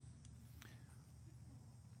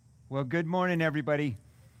Well, good morning, everybody.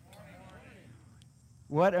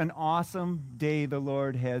 What an awesome day the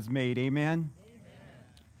Lord has made. Amen?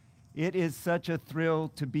 It is such a thrill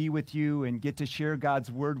to be with you and get to share God's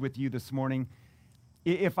word with you this morning.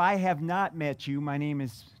 If I have not met you, my name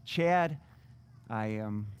is Chad. I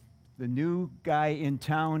am the new guy in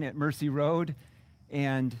town at Mercy Road,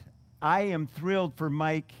 and I am thrilled for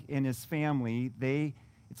Mike and his family.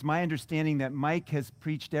 It's my understanding that Mike has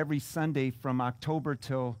preached every Sunday from October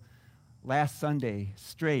till last Sunday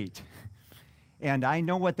straight. And I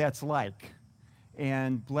know what that's like.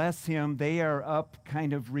 And bless him, they are up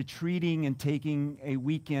kind of retreating and taking a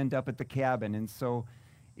weekend up at the cabin. And so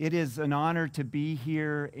it is an honor to be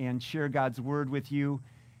here and share God's word with you.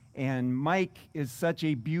 And Mike is such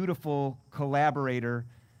a beautiful collaborator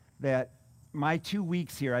that my 2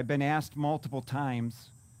 weeks here, I've been asked multiple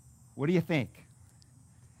times, what do you think?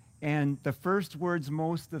 And the first words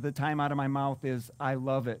most of the time out of my mouth is, I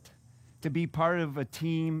love it. To be part of a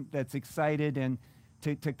team that's excited and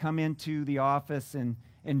to come into the office and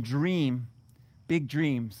dream big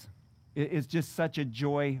dreams is just such a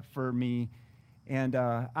joy for me. And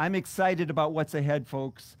I'm excited about what's ahead,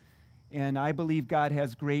 folks. And I believe God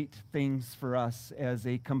has great things for us as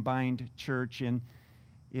a combined church. And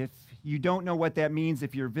if you don't know what that means,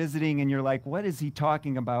 if you're visiting and you're like, what is he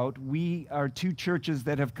talking about? We are two churches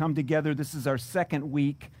that have come together. This is our second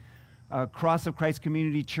week. Cross of Christ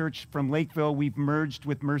Community Church from Lakeville, we've merged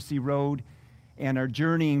with Mercy Road and are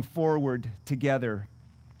journeying forward together.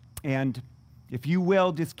 And if you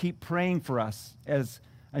will, just keep praying for us as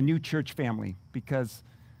a new church family, because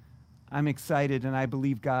I'm excited and I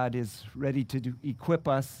believe God is ready to equip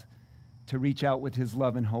us to reach out with his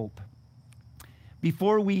love and hope.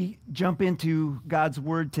 Before we jump into God's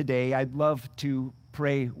word today, I'd love to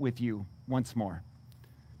pray with you once more.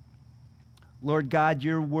 Lord God,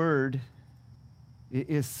 your word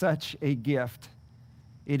is such a gift.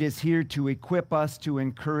 It is here to equip us, to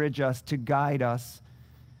encourage us, to guide us,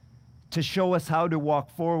 to show us how to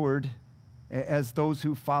walk forward as those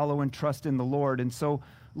who follow and trust in the Lord. And so,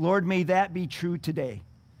 Lord, may that be true today.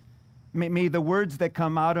 May the words that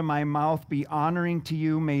come out of my mouth be honoring to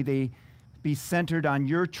you. May they be centered on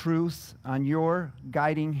your truths, on your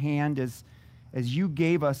guiding hand as you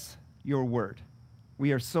gave us your word.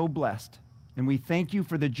 We are so blessed. And we thank you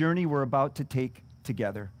for the journey we're about to take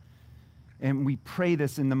together. And we pray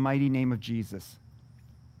this in the mighty name of Jesus.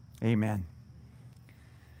 Amen.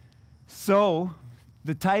 So,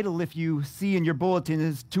 the title, if you see in your bulletin,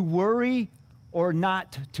 is To Worry or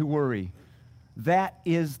Not to Worry? That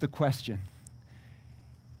is the question.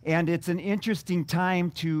 And it's an interesting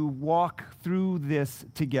time to walk through this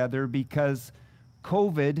together because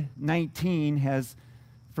COVID-19 has,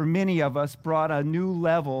 for many of us, brought a new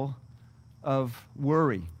level of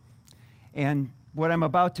worry. And what I'm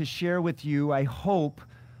about to share with you, I hope,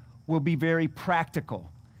 will be very practical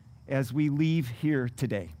as we leave here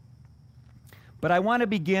today. But I want to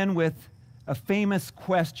begin with a famous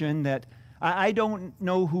question that I don't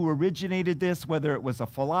know who originated this, whether it was a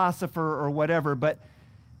philosopher or whatever, but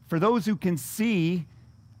for those who can see,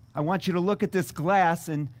 I want you to look at this glass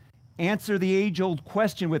and answer the age-old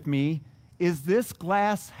question with me. Is this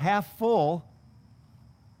glass half full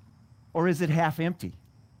or is it half empty?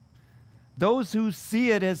 Those who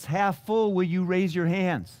see it as half full, will you raise your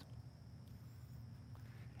hands?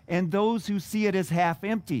 And those who see it as half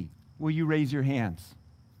empty, will you raise your hands?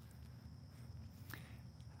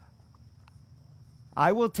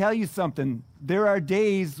 I will tell you something. There are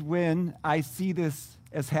days when I see this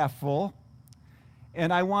as half full,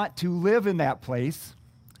 and I want to live in that place.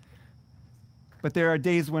 But there are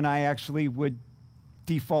days when I actually would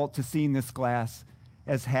default to seeing this glass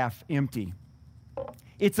as half empty.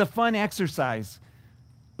 It's a fun exercise,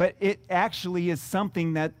 but it actually is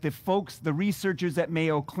something that the researchers at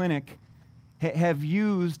Mayo Clinic have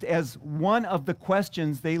used as one of the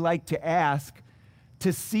questions they like to ask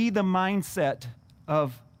to see the mindset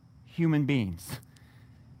of human beings.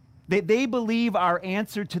 They believe our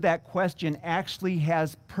answer to that question actually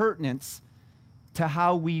has pertinence to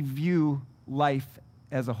how we view life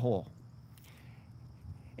as a whole.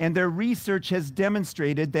 And their research has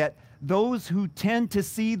demonstrated that those who tend to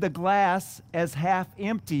see the glass as half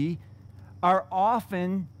empty are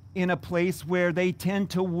often in a place where they tend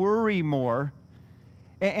to worry more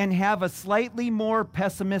and have a slightly more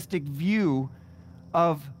pessimistic view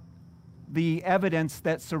of the evidence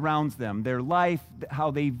that surrounds them, their life, how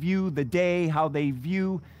they view the day, how they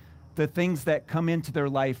view the things that come into their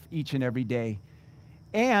life each and every day.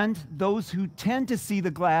 And those who tend to see the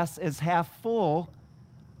glass as half full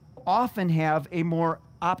often have a more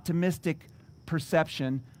optimistic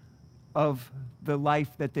perception of the life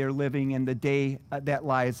that they're living and the day that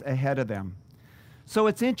lies ahead of them. So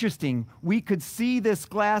it's interesting. We could see this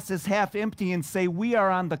glass as half empty and say we are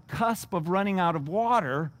on the cusp of running out of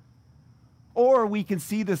water, or we can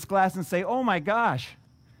see this glass and say, oh my gosh,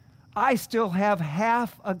 I still have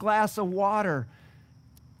half a glass of water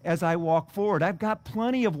as I walk forward. I've got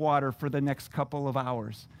plenty of water for the next couple of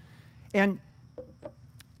hours. And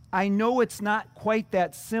I know it's not quite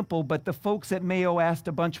that simple, but the folks at Mayo asked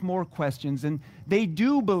a bunch more questions, and they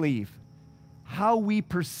do believe how we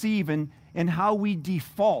perceive and how we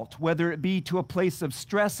default, whether it be to a place of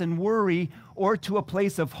stress and worry or to a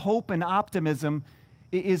place of hope and optimism,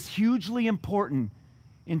 is hugely important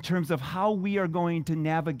in terms of how we are going to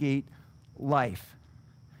navigate life.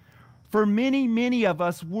 For many, many of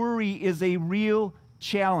us, worry is a real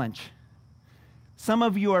challenge. Some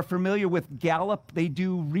of you are familiar with Gallup. They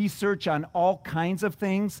do research on all kinds of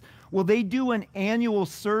things. Well, they do an annual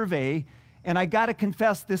survey, and I got to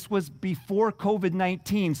confess, this was before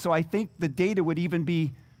COVID-19, so I think the data would even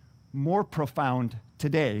be more profound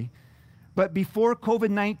today. But before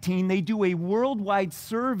COVID-19, they do a worldwide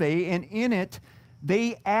survey, and in it,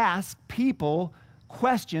 they ask people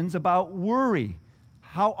questions about worry.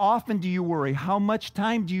 How often do you worry? How much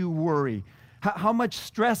time do you worry? How much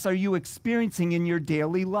stress are you experiencing in your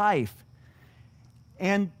daily life?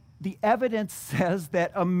 And the evidence says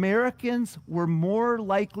that Americans were more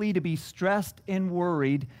likely to be stressed and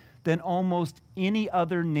worried than almost any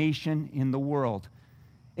other nation in the world.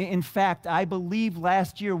 In fact, I believe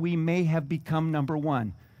last year we may have become number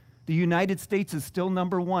one. The United States is still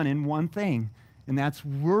number one in one thing, and that's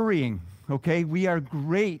worrying, okay? We are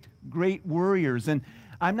great, great worriers, and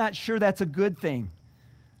I'm not sure that's a good thing.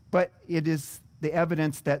 But it is the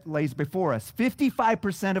evidence that lays before us.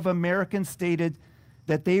 55% of Americans stated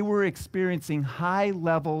that they were experiencing high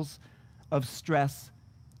levels of stress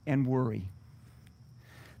and worry.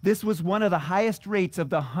 This was one of the highest rates of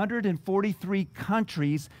the 143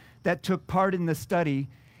 countries that took part in the study,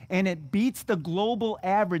 and it beats the global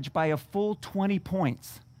average by a full 20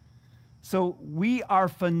 points. So we are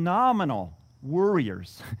phenomenal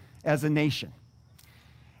worriers as a nation.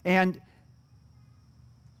 And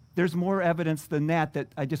there's more evidence than that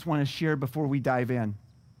I just want to share before we dive in.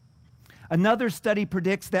 Another study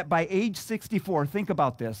predicts that by age 64, think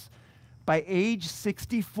about this, by age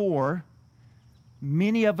 64,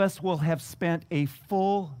 many of us will have spent a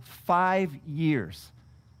full 5 years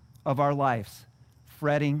of our lives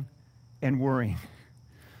fretting and worrying.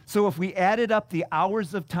 So if we added up the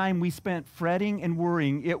hours of time we spent fretting and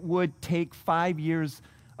worrying, it would take 5 years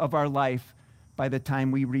of our life by the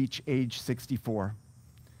time we reach age 64.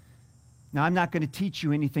 Now, I'm not going to teach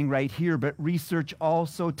you anything right here, but research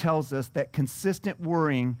also tells us that consistent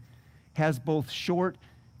worrying has both short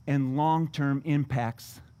and long-term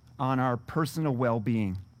impacts on our personal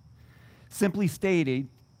well-being. Simply stated,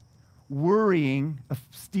 worrying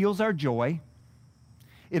steals our joy,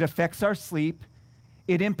 it affects our sleep,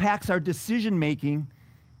 it impacts our decision-making,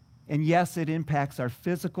 and yes, it impacts our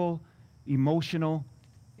physical, emotional,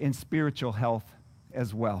 and spiritual health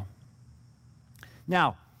as well.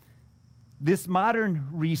 Now, this modern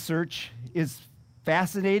research is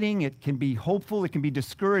fascinating, it can be hopeful, it can be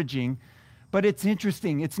discouraging, but it's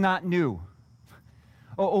interesting, it's not new.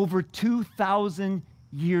 Over 2,000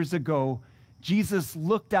 years ago, Jesus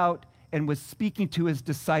looked out and was speaking to his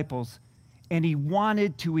disciples, and he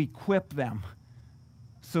wanted to equip them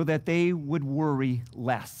so that they would worry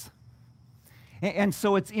less. And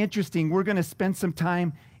so it's interesting, we're going to spend some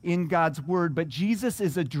time in God's Word, but Jesus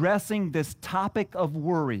is addressing this topic of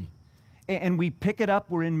worry. And we pick it up,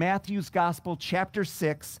 we're in Matthew's Gospel, chapter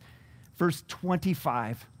 6, verse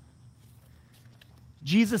 25.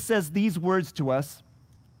 Jesus says these words to us,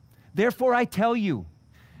 "Therefore I tell you,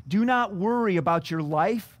 do not worry about your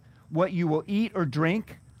life, what you will eat or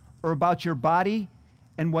drink, or about your body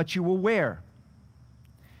and what you will wear.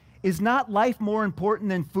 Is not life more important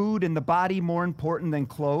than food and the body more important than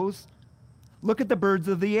clothes? Look at the birds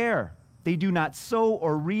of the air. They do not sow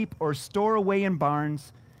or reap or store away in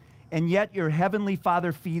barns, and yet your heavenly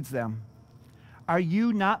Father feeds them. Are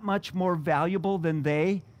you not much more valuable than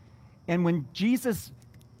they?" And when Jesus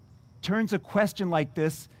turns a question like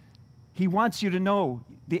this, he wants you to know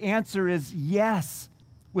the answer is yes,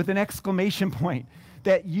 with an exclamation point,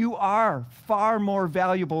 that you are far more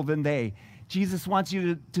valuable than they. Jesus wants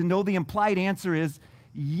you to know the implied answer is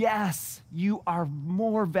yes, you are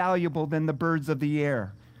more valuable than the birds of the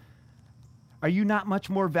air. Are you not much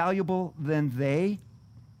more valuable than they?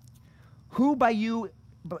 Who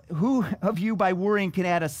of you by worrying can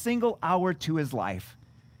add a single hour to his life?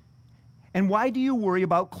 And why do you worry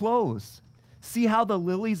about clothes? See how the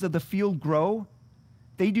lilies of the field grow?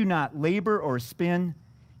 They do not labor or spin.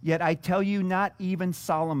 Yet I tell you, not even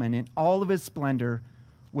Solomon in all of his splendor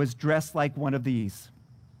was dressed like one of these.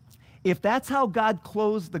 If that's how God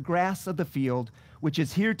clothes the grass of the field, which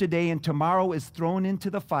is here today and tomorrow is thrown into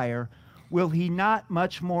the fire, will he not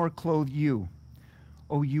much more clothe you,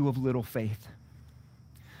 O you of little faith?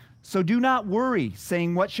 So do not worry,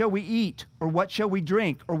 saying, what shall we eat? Or what shall we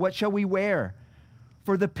drink? Or what shall we wear?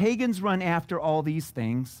 For the pagans run after all these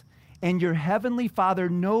things, and your heavenly Father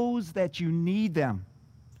knows that you need them.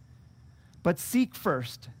 But seek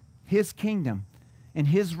first his kingdom and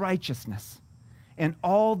his righteousness, and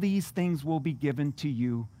all these things will be given to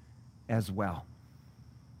you as well.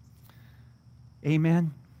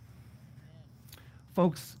 Amen.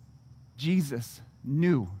 Folks, Jesus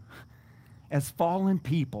knew as fallen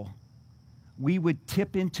people, we would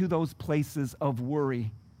tip into those places of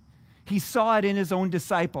worry. He saw it in his own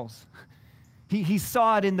disciples. He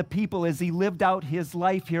saw it in the people as he lived out his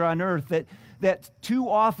life here on earth, that too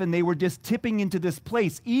often they were just tipping into this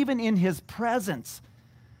place, even in his presence,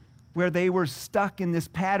 where they were stuck in this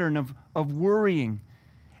pattern of worrying.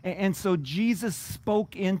 And so Jesus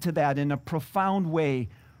spoke into that in a profound way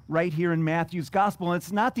right here in Matthew's gospel. And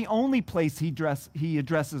it's not the only place he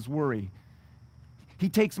addresses worry.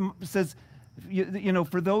 He says, you know,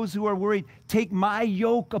 for those who are worried, take my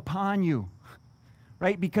yoke upon you,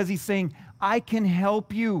 right? Because he's saying, I can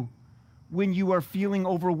help you when you are feeling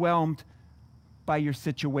overwhelmed by your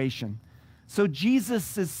situation. So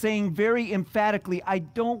Jesus is saying very emphatically, I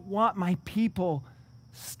don't want my people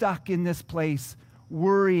stuck in this place,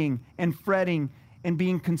 worrying and fretting and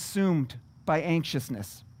being consumed by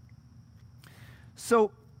anxiousness.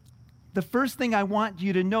 So the first thing I want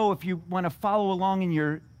you to know, if you want to follow along in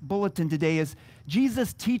your bulletin today, is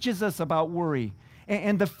Jesus teaches us about worry.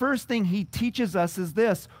 And the first thing he teaches us is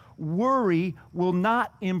this: worry will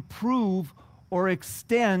not improve or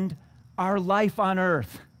extend our life on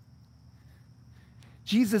earth.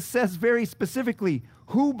 Jesus says very specifically,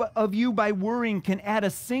 who of you by worrying can add a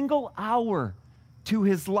single hour to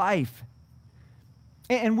his life?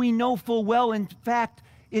 And we know full well, in fact,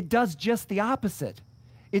 it does just the opposite.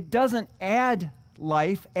 It doesn't add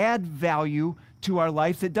life, add value to our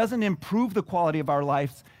lives. It doesn't improve the quality of our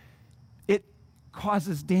lives. It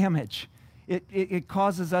causes damage. It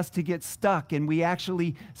causes us to get stuck, and we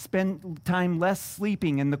actually spend time less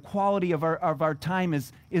sleeping, and the quality of our time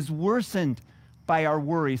is worsened by our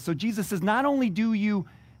worry. So Jesus says, not only do you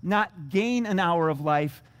not gain an hour of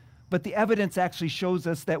life, but the evidence actually shows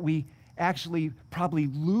us that we actually probably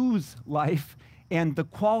lose life, and the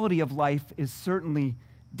quality of life is certainly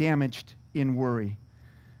damaged in worry.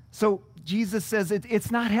 So Jesus says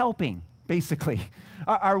it's not helping, basically.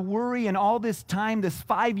 Our worry and all this time, this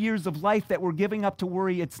 5 years of life that we're giving up to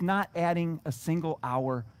worry, it's not adding a single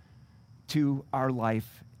hour to our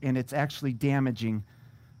life, and it's actually damaging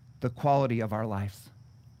the quality of our lives.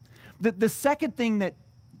 The second thing that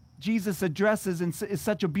Jesus addresses in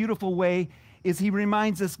such a beautiful way is he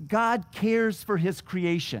reminds us God cares for his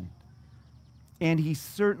creation, and he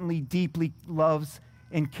certainly deeply loves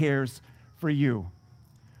and cares for you.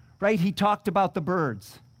 Right? He talked about the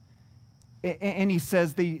birds. And he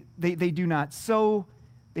says they do not sow,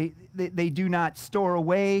 they do not store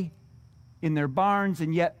away in their barns,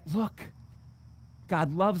 and yet, look,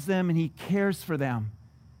 God loves them and he cares for them.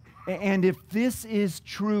 And if this is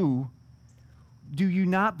true, do you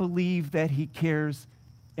not believe that he cares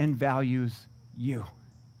and values you?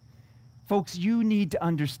 Folks, you need to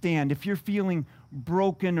understand, if you're feeling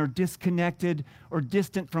broken or disconnected or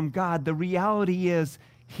distant from God, the reality is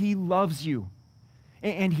he loves you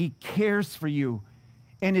and he cares for you.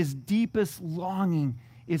 And his deepest longing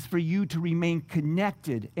is for you to remain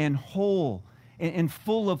connected and whole and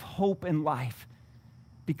full of hope and life,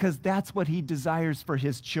 because that's what he desires for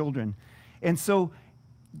his children. And so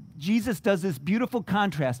Jesus does this beautiful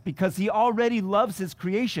contrast because he already loves his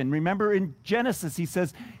creation. Remember in Genesis, he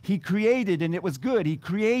says he created and it was good. He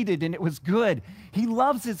created and it was good. He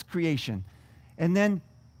loves his creation. And then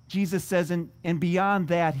Jesus says, and beyond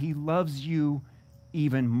that, he loves you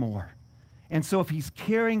even more. And so if he's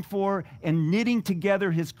caring for and knitting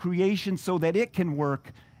together his creation so that it can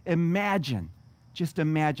work, just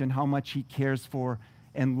imagine how much he cares for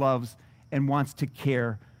and loves and wants to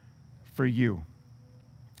care for you.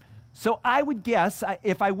 So I would guess,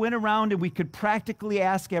 if I went around and we could practically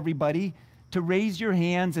ask everybody to raise your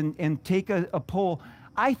hands and take a poll,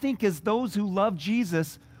 I think as those who love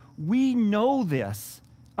Jesus, we know this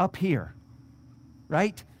up here,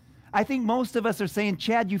 right? I think most of us are saying,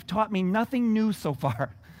 Chad, you've taught me nothing new so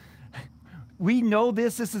far. We know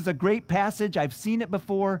this. This is a great passage. I've seen it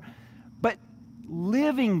before. But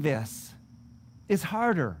living this is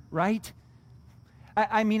harder, right?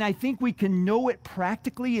 I mean, I think we can know it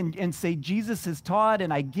practically and say, Jesus has taught,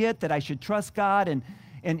 and I get that I should trust God,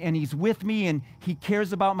 and he's with me, and he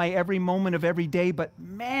cares about my every moment of every day. But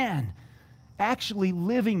man, actually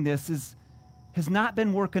living this has not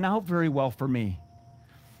been working out very well for me.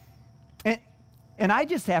 And I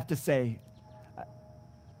just have to say,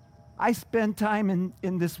 I spend time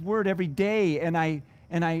in this word every day, and I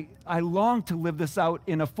long to live this out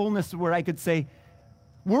in a fullness where I could say,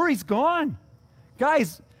 worry's gone.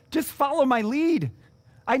 Guys, just follow my lead.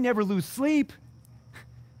 I never lose sleep.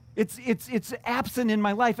 It's absent in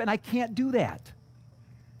my life, and I can't do that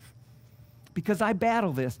because I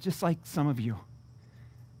battle this just like some of you.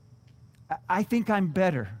 I think I'm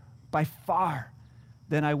better by far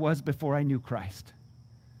than I was before I knew Christ.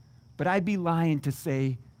 But I'd be lying to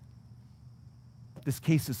say this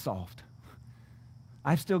case is solved.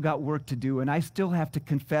 I've still got work to do, and I still have to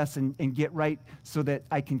confess and get right so that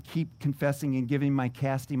I can keep confessing and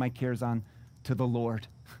casting my cares on to the Lord.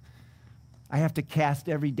 I have to cast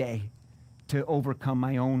every day to overcome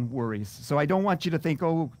my own worries. So I don't want you to think,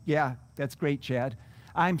 oh, yeah, that's great, Chad.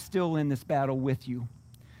 I'm still in this battle with you.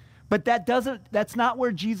 But that's not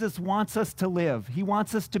where Jesus wants us to live. He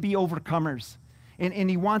wants us to be overcomers, and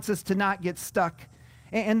he wants us to not get stuck.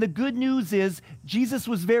 And the good news is Jesus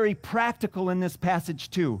was very practical in this passage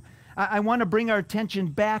too. I want to bring our attention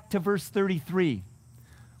back to verse 33.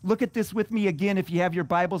 Look at this with me again if you have your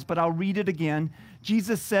Bibles, but I'll read it again.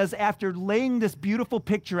 Jesus says, after laying this beautiful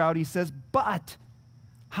picture out, he says, but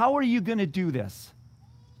how are you going to do this?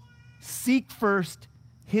 Seek first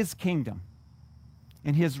his kingdom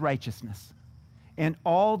and his righteousness, and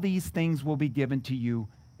all these things will be given to you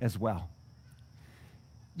as well.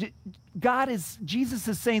 Jesus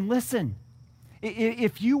is saying, listen,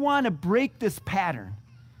 if you want to break this pattern,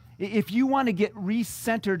 if you want to get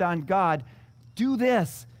recentered on God, do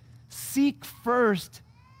this. Seek first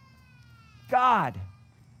God.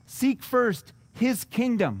 Seek first his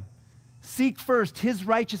kingdom. Seek first his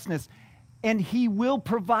righteousness, and he will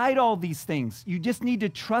provide all these things. You just need to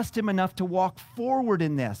trust him enough to walk forward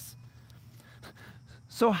in this.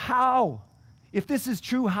 So how? If this is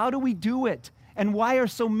true, how do we do it? And why are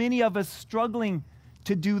so many of us struggling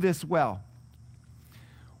to do this well?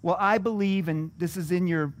 Well, I believe, and this is in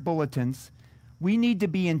your bulletins, we need to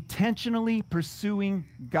be intentionally pursuing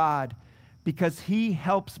God because he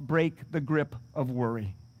helps break the grip of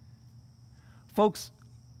worry. Folks,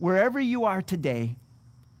 wherever you are today,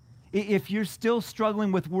 if you're still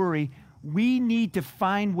struggling with worry, we need to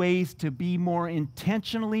find ways to be more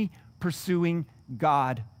intentionally pursuing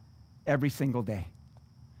God every single day.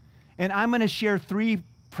 And I'm going to share 3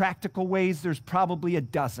 practical ways. There's probably a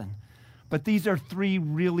dozen, but these are 3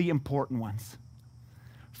 really important ones.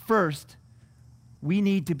 First, we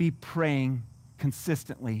need to be praying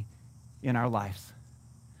consistently in our lives.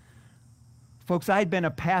 Folks, I'd been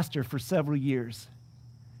a pastor for several years,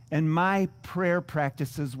 and my prayer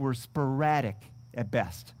practices were sporadic at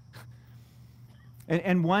best.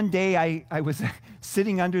 And one day I was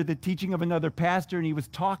sitting under the teaching of another pastor, and he was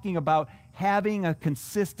talking about having a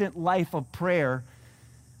consistent life of prayer.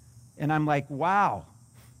 And I'm like, wow,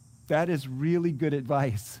 that is really good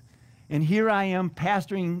advice. And here I am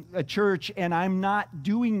pastoring a church, and I'm not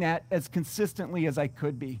doing that as consistently as I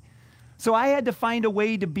could be. So I had to find a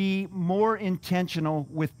way to be more intentional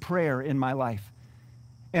with prayer in my life.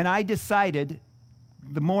 And I decided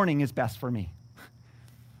the morning is best for me.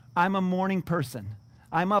 I'm a morning person.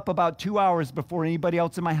 I'm up about 2 hours before anybody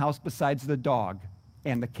else in my house besides the dog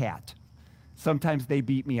and the cat. Sometimes they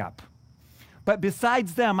beat me up. But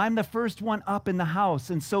besides them, I'm the first one up in the house,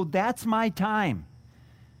 and so that's my time.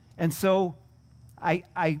 And so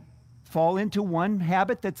I fall into one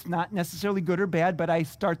habit that's not necessarily good or bad, but I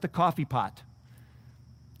start the coffee pot.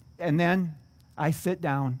 And then I sit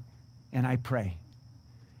down and I pray.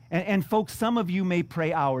 And folks, some of you may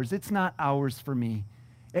pray hours. It's not hours for me.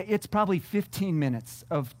 It's probably 15 minutes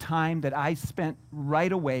of time that I spent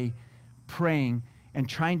right away praying and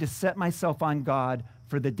trying to set myself on God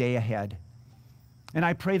for the day ahead. And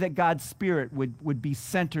I pray that God's Spirit would be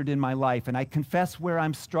centered in my life. And I confess where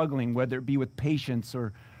I'm struggling, whether it be with patience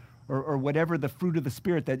or whatever the fruit of the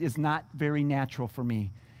Spirit that is not very natural for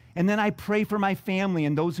me. And then I pray for my family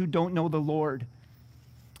and those who don't know the Lord.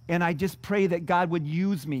 And I just pray that God would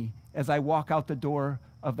use me as I walk out the door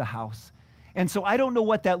of the house. And so I don't know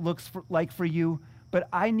what that looks like for you, but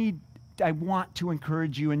I want to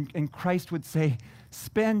encourage you. And Christ would say,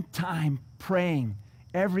 spend time praying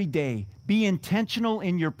every day. Be intentional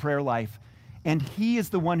in your prayer life. And he is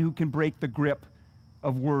the one who can break the grip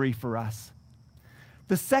of worry for us.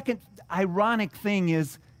 The second ironic thing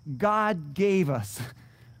is God gave us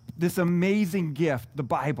this amazing gift, the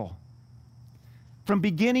Bible. From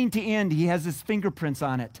beginning to end, he has his fingerprints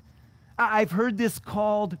on it. I've heard this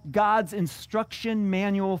called God's instruction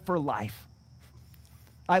manual for life.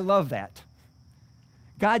 I love that.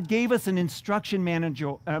 God gave us an instruction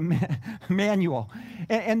manual.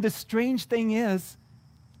 And the strange thing is,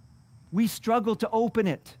 we struggle to open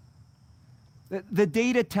it. The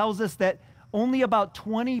data tells us that only about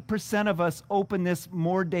 20% of us open this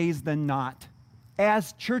more days than not.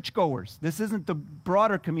 As churchgoers, this isn't the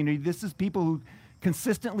broader community, this is people who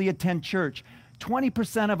consistently attend church.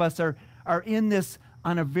 20% of us are in this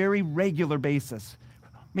on a very regular basis.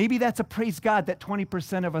 Maybe that's a praise God that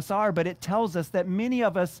 20% of us are, but it tells us that many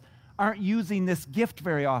of us aren't using this gift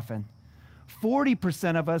very often.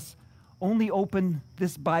 40% of us only open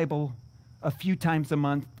this Bible a few times a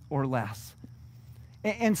month or less.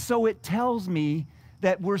 And so it tells me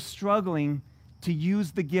that we're struggling to use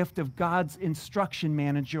the gift of God's instruction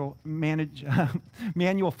manual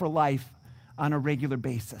for life on a regular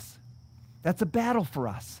basis. That's a battle for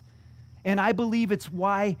us. And I believe it's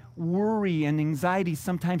why worry and anxiety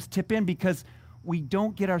sometimes tip in, because we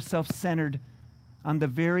don't get ourselves centered on the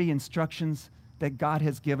very instructions that God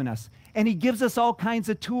has given us. And he gives us all kinds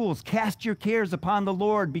of tools. Cast your cares upon the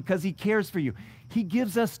Lord because he cares for you. He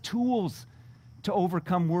gives us tools to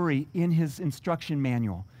overcome worry in his instruction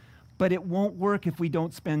manual. But it won't work if we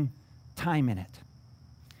don't spend time in it.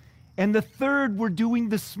 And the third we're doing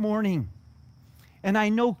this morning. And I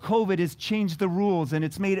know COVID has changed the rules and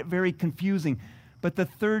it's made it very confusing. But the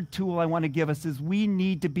third tool I want to give us is we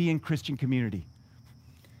need to be in Christian community.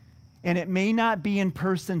 And it may not be in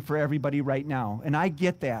person for everybody right now. And I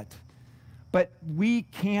get that. But we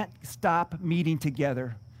can't stop meeting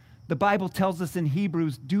together. The Bible tells us in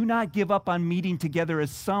Hebrews, do not give up on meeting together as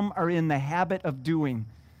some are in the habit of doing.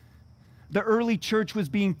 The early church was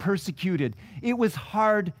being persecuted. It was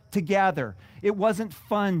hard to gather. It wasn't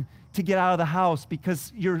fun to get out of the house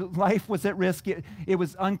because your life was at risk. It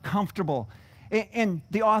was uncomfortable. And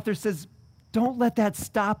the author says, don't let that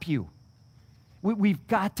stop you. We've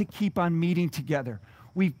got to keep on meeting together.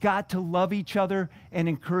 We've got to love each other and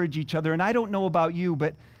encourage each other. And I don't know about you,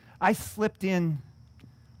 but I slipped in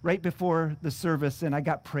right before the service and I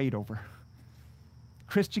got prayed over.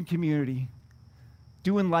 Christian community,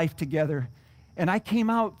 doing life together. And I came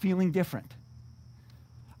out feeling different.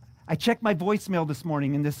 I checked my voicemail this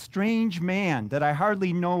morning, and this strange man that I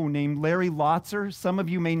hardly know named Larry Lotzer, some of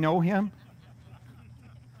you may know him.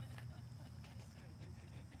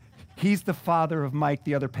 He's the father of Mike,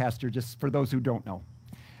 the other pastor, just for those who don't know.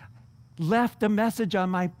 Left a message on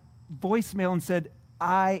my voicemail and said,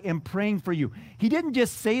 I am praying for you. He didn't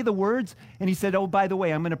just say the words, and he said, oh, by the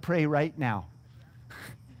way, I'm going to pray right now.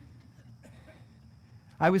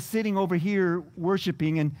 I was sitting over here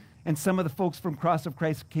worshiping, and some of the folks from Cross of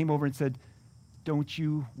Christ came over and said, don't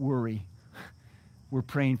you worry. We're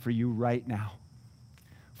praying for you right now.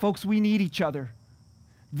 Folks, we need each other.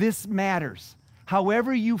 This matters.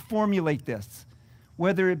 However you formulate this,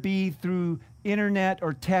 whether it be through internet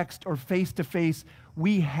or text or face-to-face,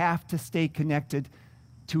 we have to stay connected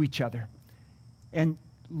to each other and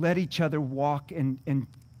let each other walk and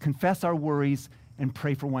confess our worries and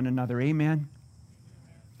pray for one another. Amen?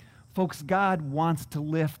 Folks, God wants to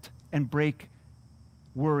lift and break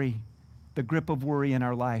worry, the grip of worry in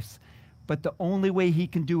our lives. But the only way he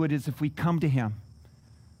can do it is if we come to him.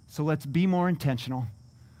 So let's be more intentional.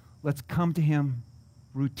 Let's come to him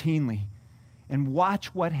routinely and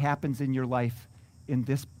watch what happens in your life in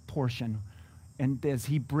this portion and as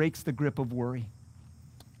he breaks the grip of worry.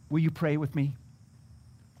 Will you pray with me?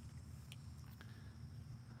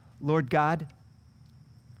 Lord God,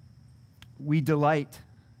 we delight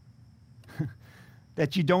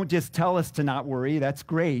that you don't just tell us to not worry, that's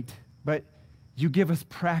great, but you give us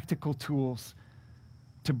practical tools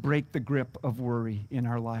to break the grip of worry in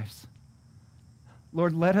our lives.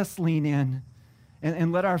 Lord, let us lean in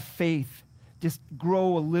and let our faith just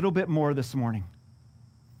grow a little bit more this morning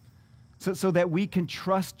so that we can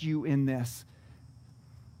trust you in this,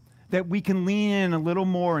 that we can lean in a little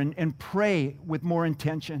more and pray with more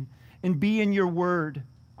intention and be in your word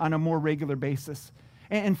on a more regular basis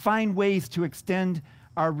and find ways to extend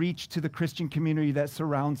our reach to the Christian community that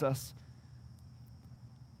surrounds us.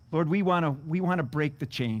 Lord, we want to break the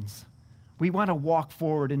chains. We want to walk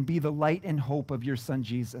forward and be the light and hope of your Son,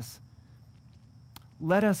 Jesus.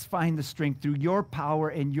 Let us find the strength through your power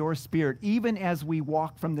and your Spirit, even as we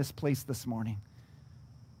walk from this place this morning.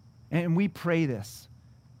 And we pray this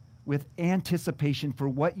with anticipation for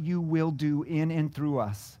what you will do in and through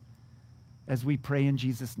us as we pray in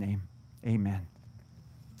Jesus' name. Amen.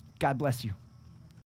 God bless you.